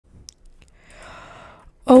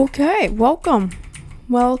Okay, welcome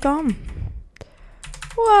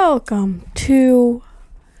to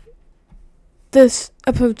this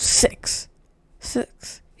episode 6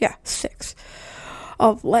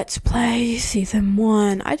 of Let's Play Season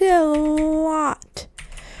 1. I did a lot.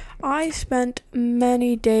 I spent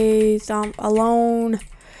many days alone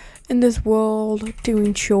in this world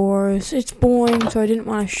doing chores. It's boring, so I didn't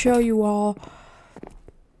want to show you all,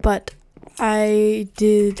 but I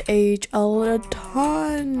did age a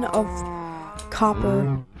ton of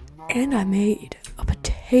copper, and I made a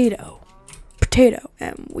potato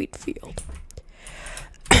and wheat field.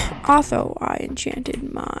 Also, I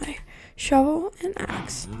enchanted my shovel and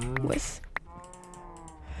axe with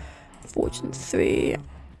Fortune 3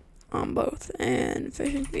 on both and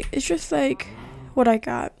efficiency. It's just like what I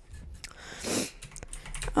got.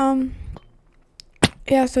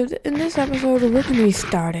 Yeah, so in this episode, we're going to be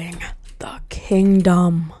starting the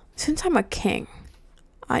kingdom. Since I'm a king,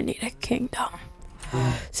 I need a kingdom.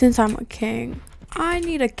 Since I'm a king, I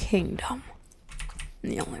need a kingdom.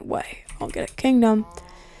 And the only way I'll get a kingdom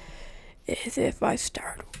is if I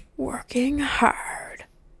start working hard.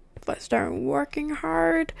 If I start working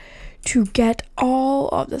hard to get all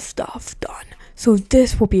of the stuff done. So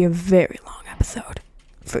this will be a very long episode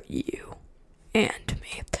for you and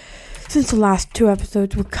me. Since the last 2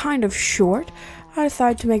 episodes were kind of short, I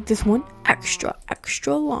decided to make this one extra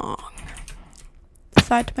long.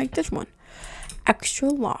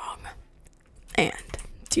 And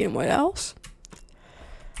do you know what else?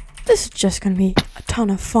 This is just gonna be a ton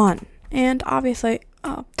of fun. And obviously,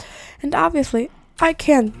 I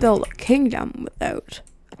can't build a kingdom without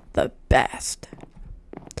the best.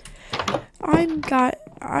 I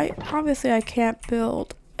can't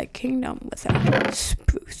build a kingdom without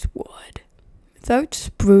spruce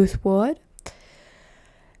wood.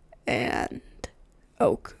 And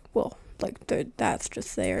oak. Well, that's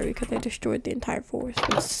just there because they destroyed the entire forest.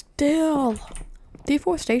 But still,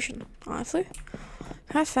 deforestation, honestly.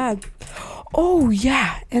 That's sad. Oh,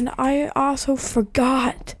 yeah, and I also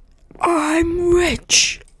forgot. I'm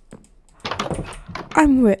rich.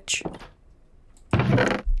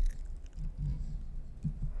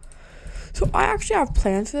 So I actually have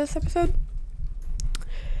plans for this episode.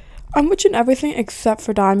 I'm rich in everything except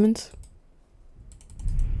for diamonds.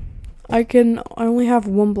 I only have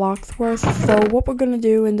 1 block's worth. So what we're gonna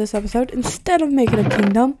do in this episode, instead of making a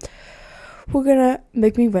kingdom, we're gonna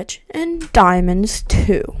make me rich in diamonds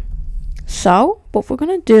too. So what we're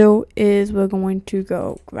gonna do is we're going to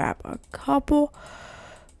go grab a couple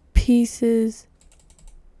pieces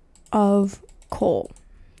of coal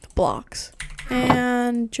blocks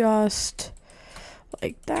and just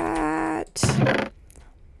like that.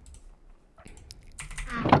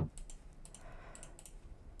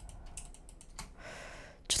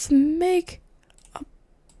 Just make a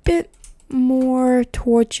bit more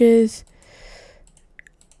torches,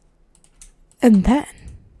 and then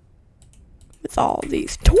with all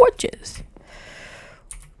these torches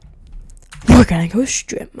we're gonna go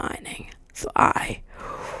strip mining. So I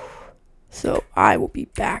will be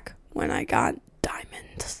back when I got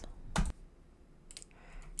diamonds.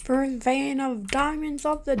 First vein of diamonds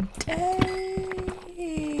of the day.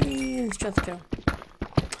 It's just 2.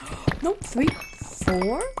 Nope, 3,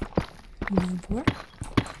 4. 4.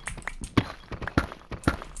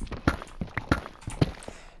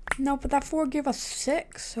 No, but that 4 gave us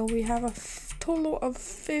 6, so we have a total of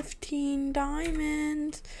 15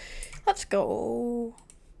 diamonds. Let's go.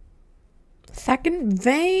 Second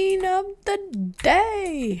vein of the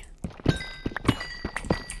day.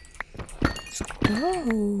 Let's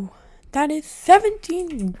go. That is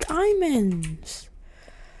 17 diamonds.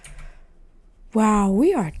 Wow,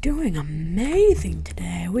 we are doing amazing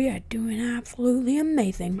today. We are doing absolutely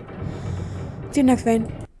amazing. See you next vein.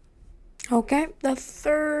 Okay, the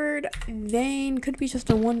 3rd vein could be just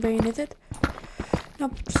a 1 vein, is it?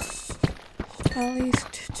 Nope. At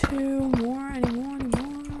least 2 more, any more.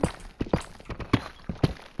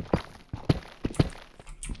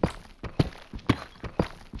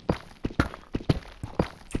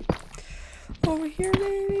 Over here,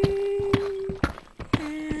 maybe.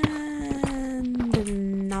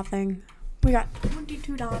 And nothing. We got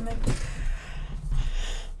 22 diamonds.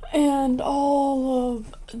 And all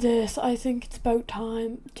of this, I think it's about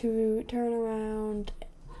time to turn around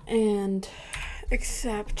and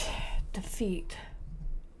accept defeat.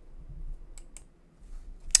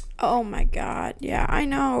 Oh my god, yeah, I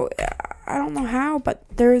know. I don't know how, but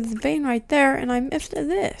there's a vein right there, and I missed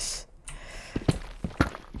this.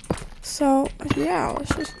 So, yeah,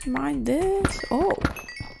 let's just mine this. Oh,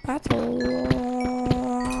 that's a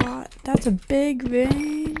lot. That's a big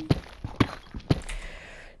vein.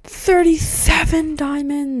 37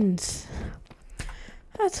 diamonds.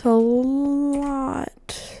 That's a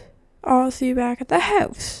lot. I'll see you back at the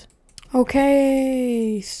house.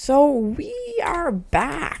 Okay, so we are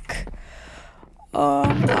back.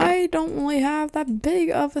 I don't really have that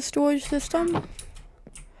big of a storage system.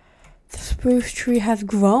 The spruce tree has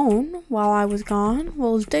grown while I was gone.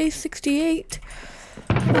 Well, it's day 68.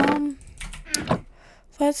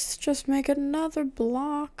 Let's just make another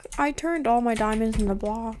block. I turned all my diamonds into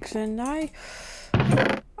blocks, and I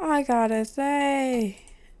gotta say,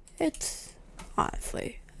 it's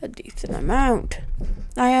honestly a decent amount.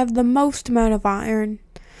 I have the most amount of iron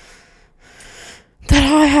that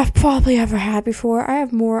I have probably ever had before. I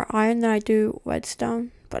have more iron than I do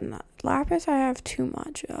redstone, but not lapis. I have too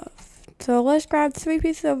much of. So let's grab 3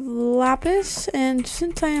 pieces of lapis, and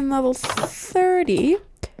since I am level 30,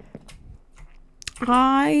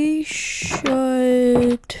 I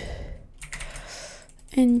should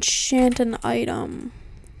enchant an item.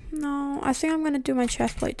 No, I think I'm gonna do my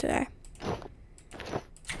chest plate today.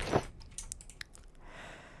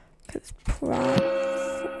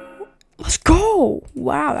 Let's go!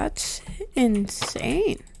 Wow, that's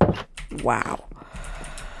insane. Wow.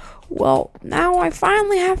 Well, now I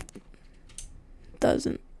finally have.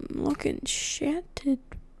 Doesn't look enchanted,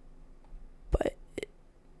 but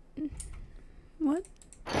what?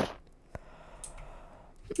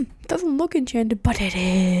 Doesn't look enchanted, but it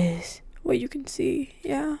is. Well, you can see,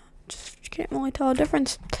 yeah. Just can't really tell a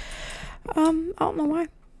difference. I don't know why,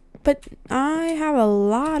 but I have a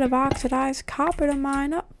lot of oxidized copper to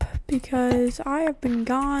mine up because I have been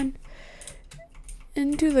gone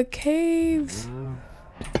into the caves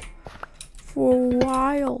for a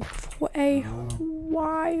while.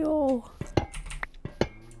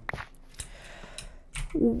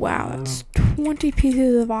 Wow, that's 20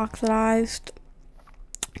 pieces of oxidized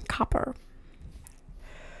copper.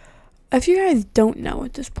 If you guys don't know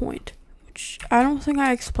at this point, which I don't think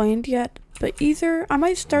I explained yet, but either I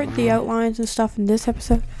might start the outlines and stuff in this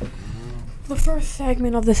episode. The first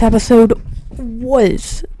segment of this episode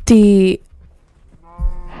was the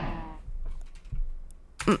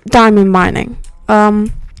diamond mining.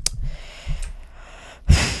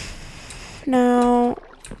 Now,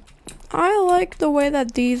 I like the way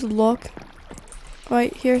that these look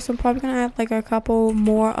right here, so I'm probably gonna add like a couple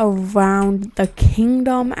more around the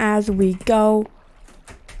kingdom as we go.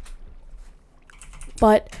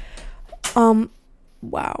 But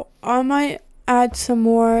wow, I might add some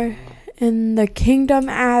more in the kingdom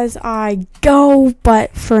as I go,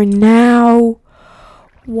 but for now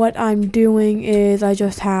what I'm doing is I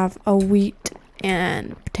just have a wheat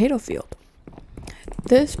and potato field.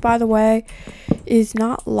 This, by the way, is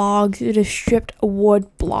not logs, it is stripped wood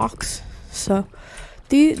blocks. So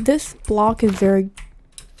this block is very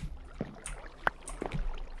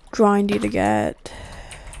grindy to get.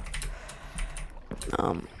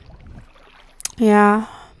 Yeah,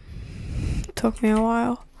 took me a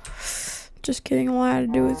while. Just kidding, all I had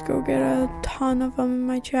to do is go get a ton of them in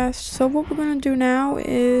my chest. So what we're going to do now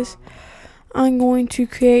is I'm going to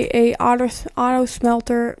create a auto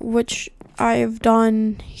smelter, which I have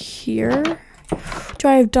done here, which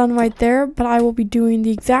I have done right there, but I will be doing the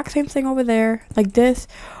exact same thing over there, like this,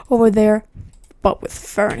 over there, but with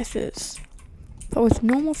furnaces. But with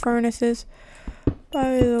normal furnaces.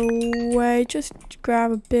 By the way, just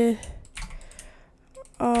grab a bit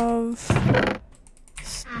of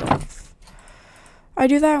stuff. I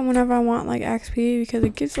do that whenever I want like XP because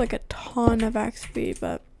it gives like a ton of XP,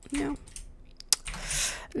 but you know,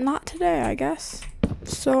 not today, I guess.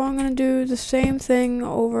 So I'm gonna do the same thing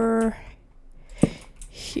over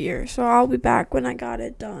here. So I'll be back when I got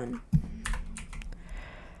it done.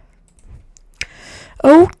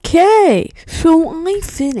 Okay, so I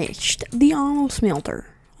finished the auto smelter.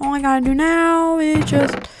 All I gotta do now is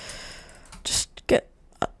just get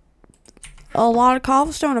a lot of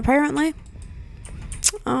cobblestone, apparently.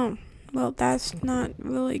 Oh, well, that's not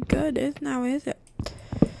really good, is it? It's not really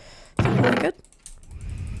good.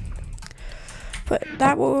 But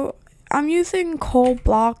I'm using coal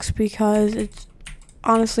blocks because it's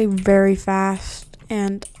honestly very fast,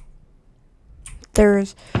 and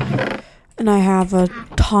I have a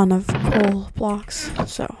ton of coal blocks,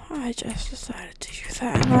 so I just decided to use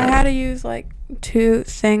that. And I had to use like 2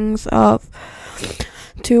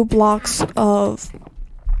 blocks of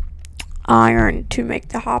iron to make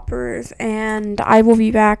the hoppers, and I will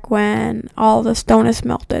be back when all the stone is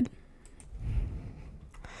melted.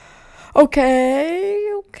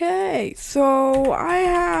 Okay, so I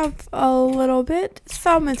have a little bit.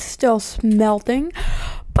 Some is still smelting,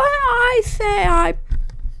 but I say I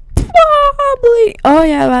probably. Oh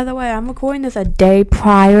yeah, by the way, I'm recording this a day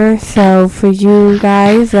prior, so for you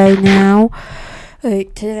guys right now,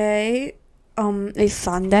 like today, is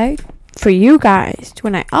Sunday. For you guys,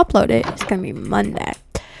 when I upload it, it's gonna be Monday.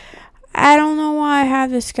 I don't know why I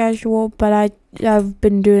have this schedule, but I've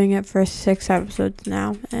been doing it for 6 episodes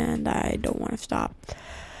now, and I don't want to stop.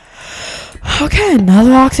 Okay,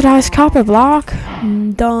 another oxidized copper block.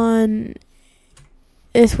 I'm done.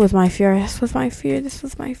 This was my fear. I'm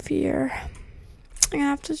gonna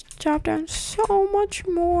have to chop down so much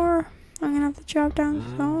more.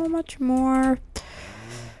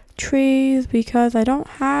 Trees because I don't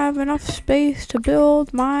have enough space to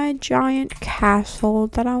build my giant castle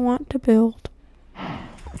that I want to build.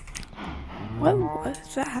 What was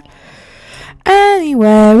that?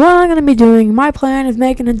 Anyway, what I'm gonna be doing, my plan is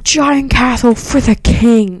making a giant castle for the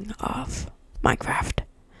king of Minecraft,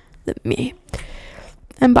 me.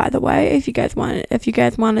 And by the way, if you guys want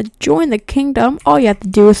to join the kingdom, all you have to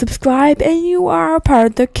do is subscribe, and you are a part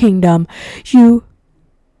of the kingdom. You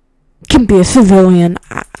can be a civilian.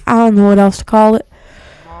 I don't know what else to call it.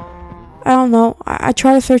 I don't know. I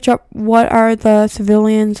try to search up what are the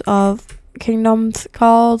civilians of kingdoms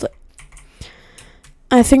called.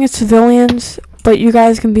 I think it's civilians, but you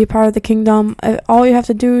guys can be a part of the kingdom. All you have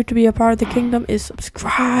to do to be a part of the kingdom is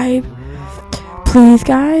subscribe. Please,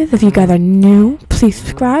 guys, if you guys are new, please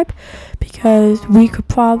subscribe, because we could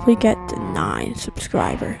probably get to 9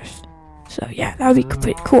 subscribers. So yeah, that would be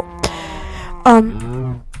pretty cool.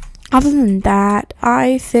 Other than that,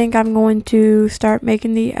 I think I'm going to start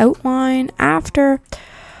making the outline after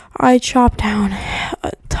I chop down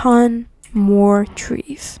a ton more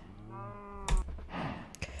trees.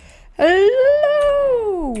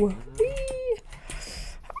 Hello!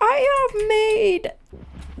 I have made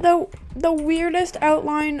the weirdest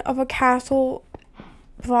outline of a castle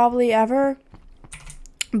probably ever.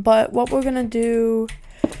 But what we're gonna do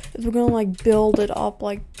is we're gonna like build it up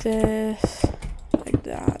like this. Like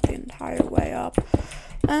that the entire way up,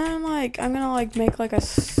 and like I'm gonna like make like a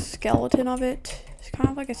skeleton of it. It's kind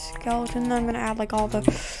of like a skeleton. Then I'm gonna add like all the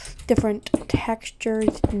different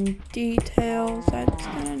textures and details. That's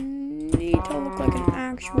gonna need to look like an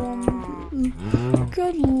actual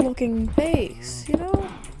good looking base, you know.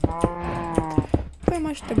 Pretty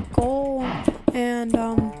much the goal. And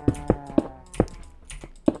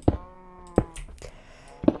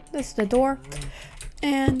this is the door,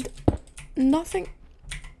 and nothing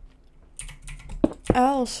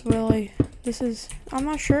else really. I'm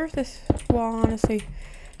not sure if this will honestly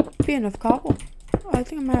be enough cobble. I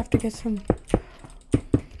think I might have to get some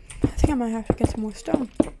more stone.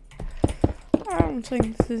 I don't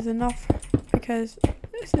think this is enough, because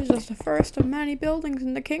this is just the first of many buildings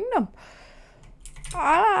in the kingdom.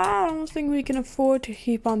 I don't think we can afford to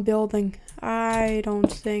keep on building. I don't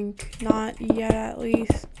think, not yet at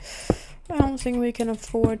least. I don't think we can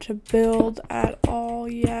afford to build at all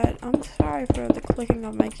yet. I'm sorry for the clicking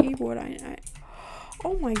of my keyboard.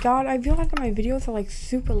 Oh my god, I feel like my videos are like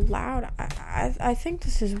super loud. I think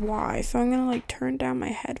this is why. So I'm gonna like turn down my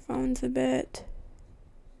headphones a bit.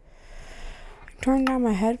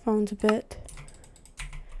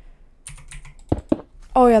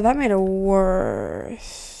 Oh yeah, that made it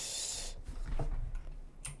worse.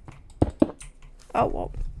 Oh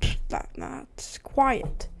well, that's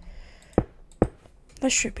quiet.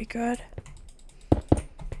 That should be good.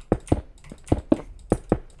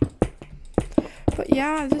 But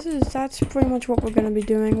yeah, that's pretty much what we're gonna be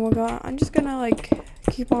doing. I'm just gonna like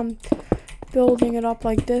keep on building it up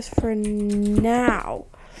like this for now.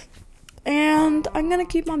 And I'm gonna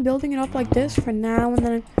keep on building it up like this for now, and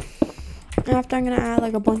then after I'm gonna add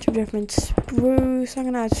like a bunch of different spruce. I'm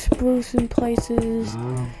gonna add spruce in places.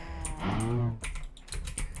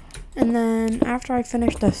 And then after I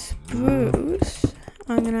finish the spruce,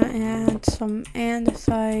 I'm gonna add some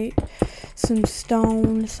andesite, some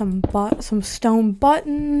stone, some stone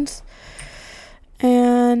buttons,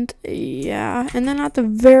 and yeah. And then at the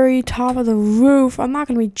very top of the roof, I'm not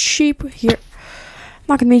gonna be cheap here.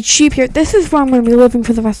 This is where I'm gonna be living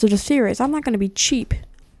for the rest of the series. I'm not gonna be cheap.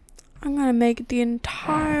 I'm gonna make the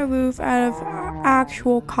entire roof out of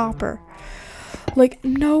actual copper, like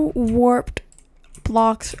no warped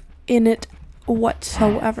blocks in it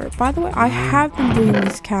whatsoever. By the way, I have been breeding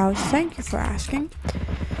these cows. Thank you for asking.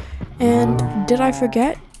 And did I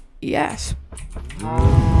forget? Yes.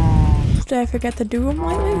 Did I forget to do them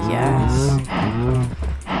lately? Yes.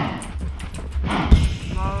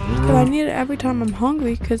 Because I need it every time I'm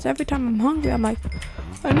hungry. Because every time I'm hungry, I'm like,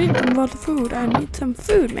 I need some lot of food. I need some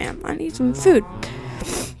food, man. I need some food.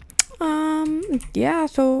 Yeah,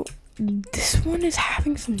 so this one is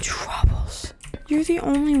having some troubles. You're the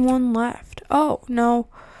only one left. Oh, no.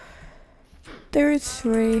 There's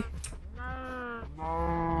 3.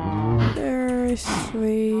 There's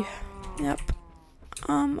 3. Yep.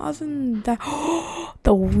 Other than that,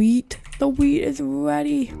 the wheat. The wheat is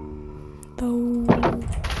ready. I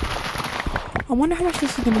wonder how much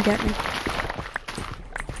this is gonna get me.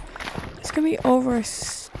 It's gonna be over a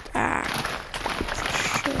stack.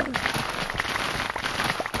 For sure.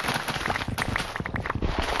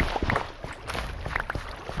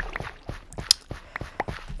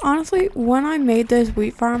 Honestly, when I made this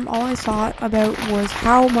wheat farm, all I thought about was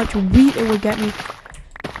how much wheat it would get me.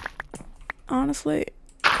 Honestly,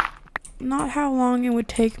 not how long it would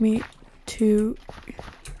take me to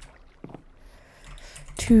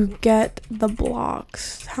get the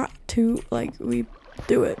blocks, to like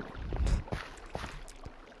redo it,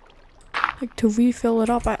 like to refill it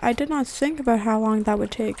up. I did not think about how long that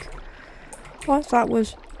would take. All I thought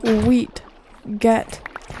was wheat get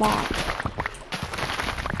lot.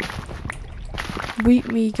 Wheat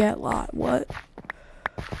me get lot. What?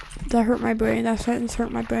 That hurt my brain. That sentence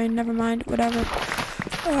hurt my brain. Never mind. Whatever.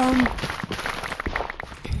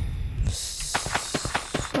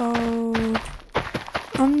 So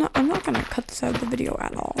I'm not gonna cut this out of the video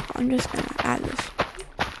at all. I'm just gonna add this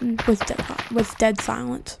with dead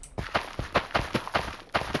silence.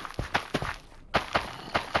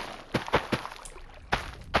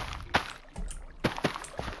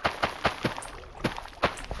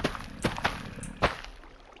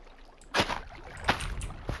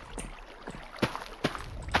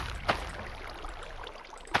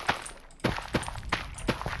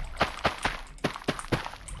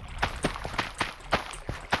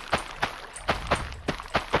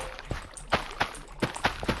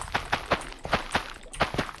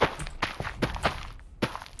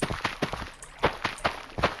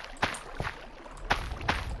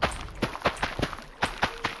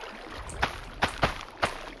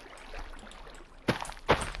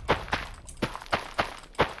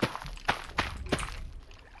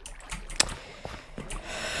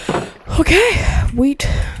 Okay, wheat.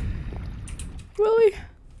 Really?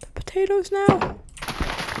 The potatoes now?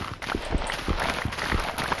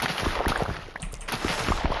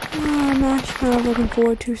 I'm actually kind of looking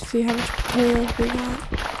forward to see how much potatoes we got.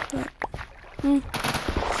 But,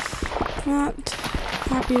 not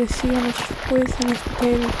happy to see how much poisonous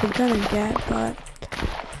potatoes we're gonna get, but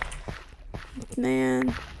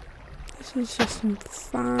man, this is just some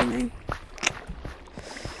farming.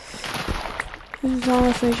 This is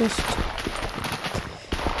honestly just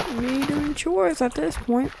me doing chores at this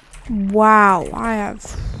point. Wow, I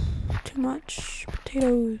have too much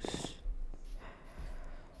potatoes.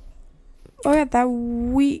 Oh yeah, that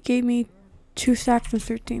wheat gave me 2 stacks of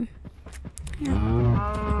 13. Yeah.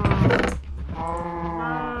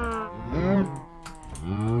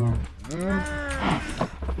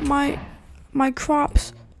 My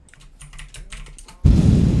crops.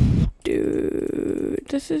 Dude,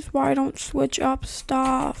 this is why I don't switch up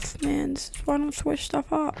stuff, man. This is why I don't switch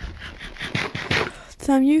stuff up.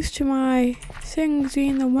 So I'm used to my things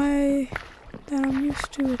being the way that I'm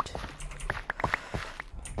used to it.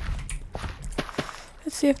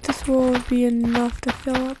 Let's see if this will be enough to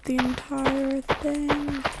fill up the entire thing.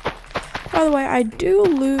 By the way, I do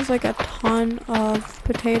lose like a ton of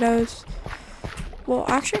potatoes. Well,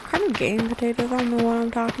 actually, I kind of gain potatoes. I don't know what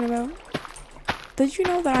I'm talking about. Did you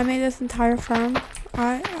know that I made this entire farm?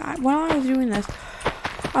 While I was doing this,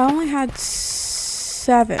 I only had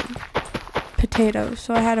 7 potatoes.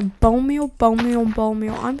 So I had a bone meal, bone meal, bone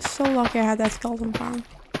meal. I'm so lucky I had that skeleton farm.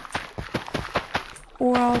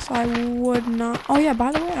 Or else I would not. Oh yeah,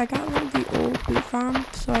 by the way, I got rid of the old wheat farm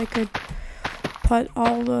so I could put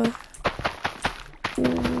all the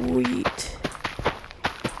wheat.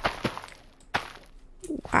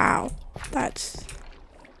 Wow,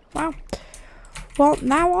 wow. Well,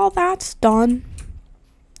 now all that's done.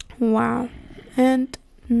 Wow, and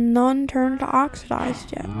none turned to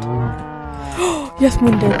oxidized yet. Yes,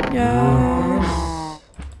 one did. Yes.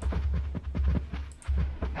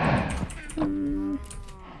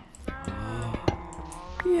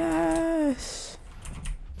 Yes.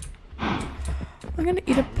 I'm gonna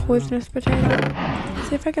eat a poisonous potato.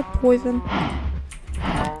 See if I get poison.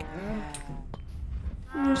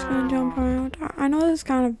 I'm just gonna jump around. I know this is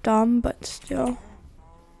kind of dumb, but still.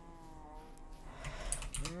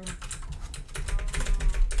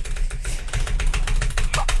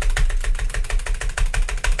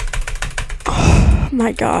 Oh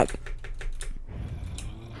my god.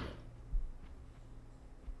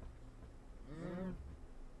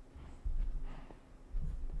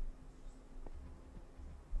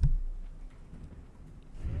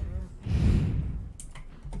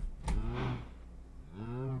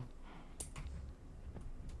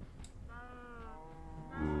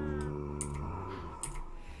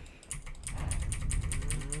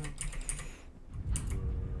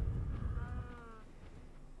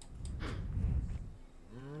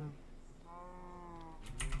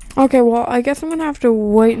 Okay, well, I guess I'm gonna have to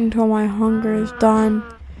wait until my hunger is done.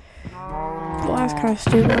 Well, that's kind of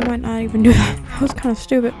stupid. I might not even do that. That was kind of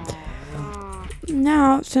stupid.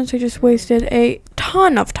 Now, since I just wasted a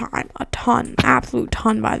ton of time, a ton, absolute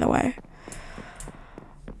ton, by the way.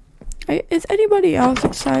 Is anybody else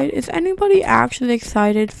excited? Is anybody actually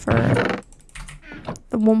excited for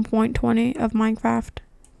the 1.20 of Minecraft?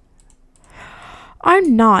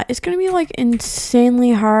 I'm not. It's gonna be like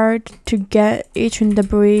insanely hard to get ancient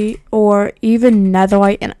debris or even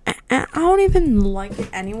netherite, and I don't even like it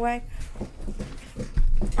anyway.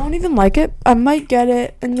 I don't even like it. I might get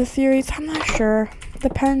it in the series. I'm not sure.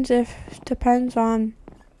 Depends on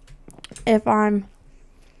if I'm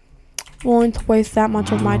willing to waste that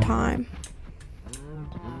much of my time.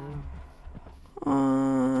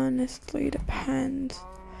 Honestly, depends.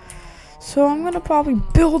 So I'm gonna probably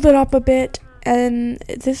build it up a bit, and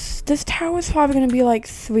this tower is probably gonna be like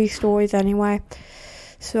 3 stories anyway.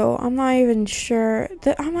 So I'm not even sure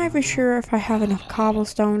if I have enough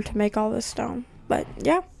cobblestone to make all this stone. But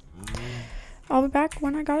yeah, I'll be back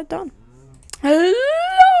when I got it done. Hello,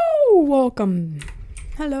 welcome.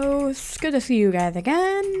 Hello, it's good to see you guys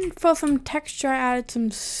again. For some texture, I added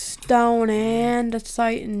some stone and a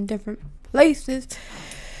site in different places.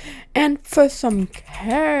 And for some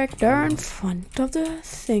character in front of the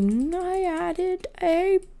thing, I added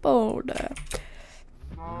a boulder.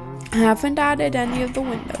 I haven't added any of the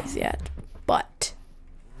windows yet, but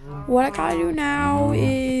what I gotta do now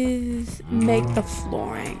is make the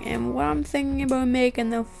flooring. And what I'm thinking about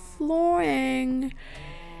making the flooring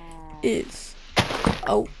is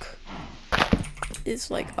oak. It's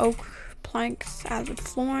like oak planks as a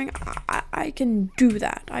flooring. I can do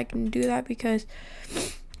that. I can do that because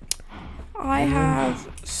I have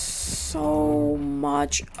so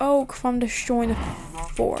much oak from destroying the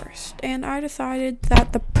forest, and I decided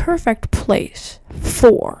that the perfect place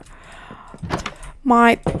for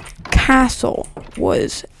my castle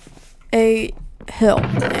was a hill,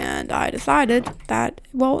 and I decided that,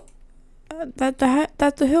 well, that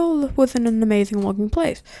the hill wasn't an amazing looking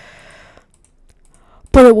place,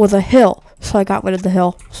 but it was a hill, so I got rid of the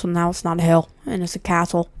hill. So now it's not a hill, and it's a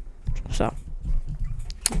castle. So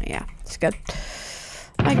yeah, it's good.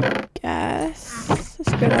 I guess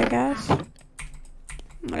it's good. I guess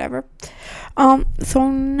whatever. So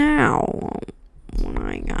now what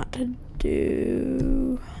I got to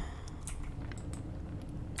do.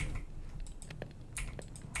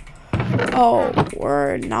 Oh,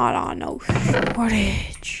 we're not on no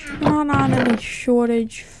shortage. Not on any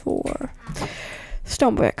shortage for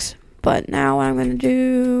stone bricks. But now what I'm gonna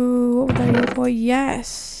do, what was I doing for?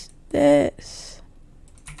 Yes, this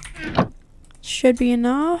should be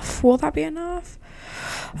enough. Will that be enough?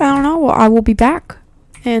 I don't know. Well, I will be back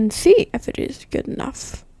and see if it is good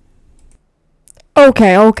enough.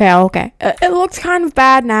 Okay. It looks kind of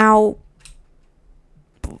bad now.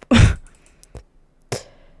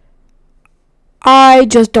 I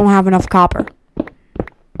just don't have enough copper.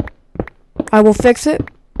 I will fix it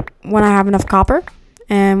when I have enough copper.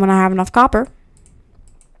 And when I have enough copper,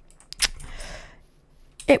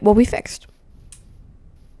 it will be fixed.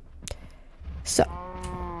 So,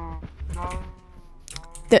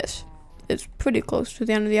 this is pretty close to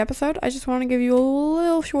the end of the episode. I just want to give you a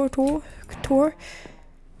little short tour.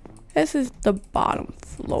 This is the bottom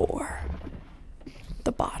floor.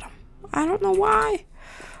 The bottom. I don't know why,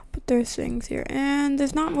 but there's things here. And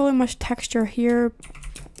there's not really much texture here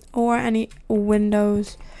or any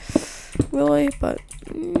windows, really, but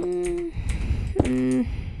I'm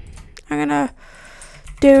gonna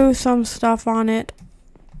do some stuff on it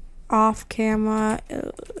off camera.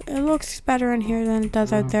 It looks better in here than it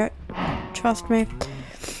does out there, trust me.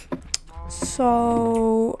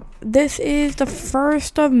 So this is the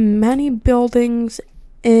first of many buildings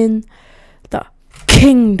in the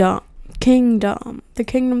kingdom. The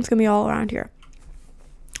kingdom's gonna be all around here.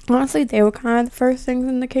 Honestly, they were kind of the first things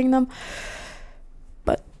in the kingdom,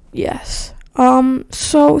 but yes.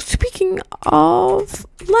 So speaking of,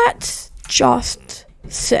 let's just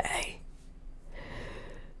say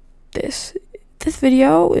this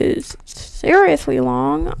video is seriously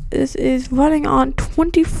long. This is running on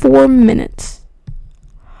 24 minutes.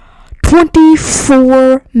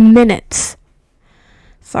 24 minutes.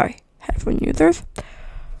 Sorry, headphone users.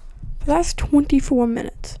 That's 24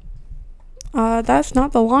 minutes. That's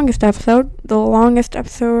not the longest episode. The longest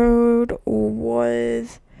episode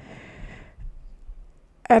was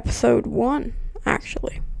episode 1,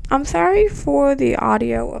 actually. I'm sorry for the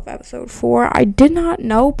audio of episode 4. I did not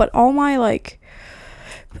know, but all my,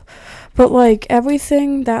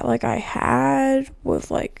 everything that, I had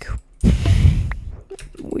was,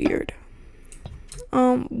 weird.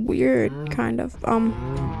 weird, kind of.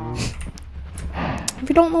 If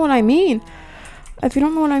you don't know what I mean,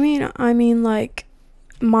 I mean, like,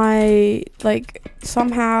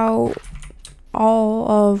 somehow all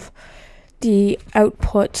of the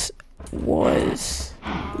output was,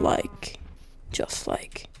 like, just,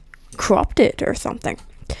 like, corrupted or something.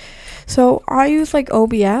 So I use, like,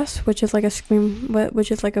 OBS, which is like a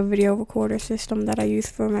video recorder system that I use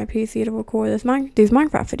for my PC to record these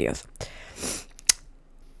Minecraft videos.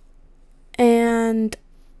 And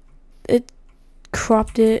it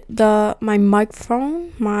corrupted my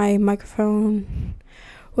microphone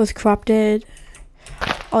was corrupted.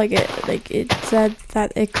 It said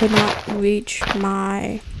that it could not reach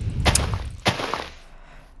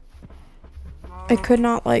it could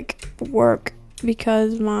not, like, work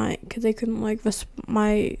because they couldn't, like,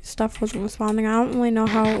 my stuff wasn't responding. I don't really know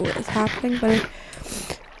how it was happening, but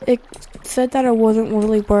it said that it wasn't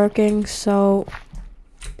really working. So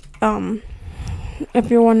if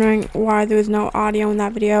you're wondering why there was no audio in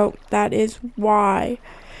that video, that is why.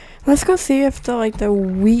 Let's go see if the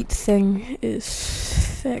wheat thing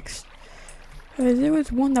is fixed. There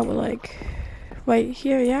was one that was, like, right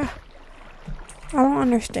here. Yeah, I don't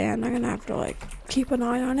understand. I'm gonna have to, like, keep an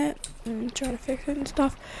eye on it and try to fix it and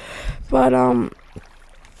stuff. But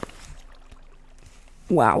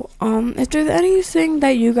wow. If there's anything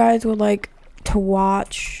that you guys would like to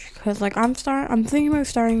watch, because, like, I'm thinking about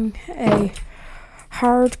starting a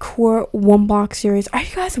hardcore one box series. Are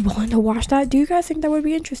you guys willing to watch that? Do you guys think that would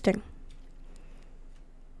be interesting?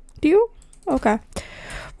 Do you? Okay.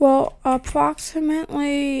 Well,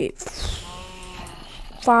 approximately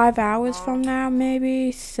 5 hours from now,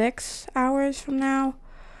 maybe 6 hours from now.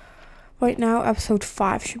 Right now, episode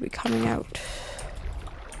 5 should be coming out.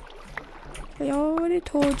 I already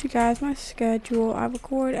told you guys my schedule. I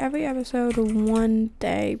record every episode 1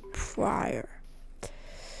 day prior.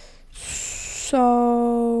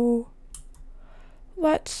 So,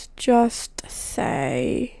 let's just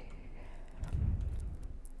say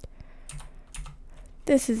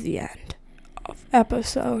this is the end of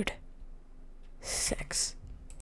episode 6.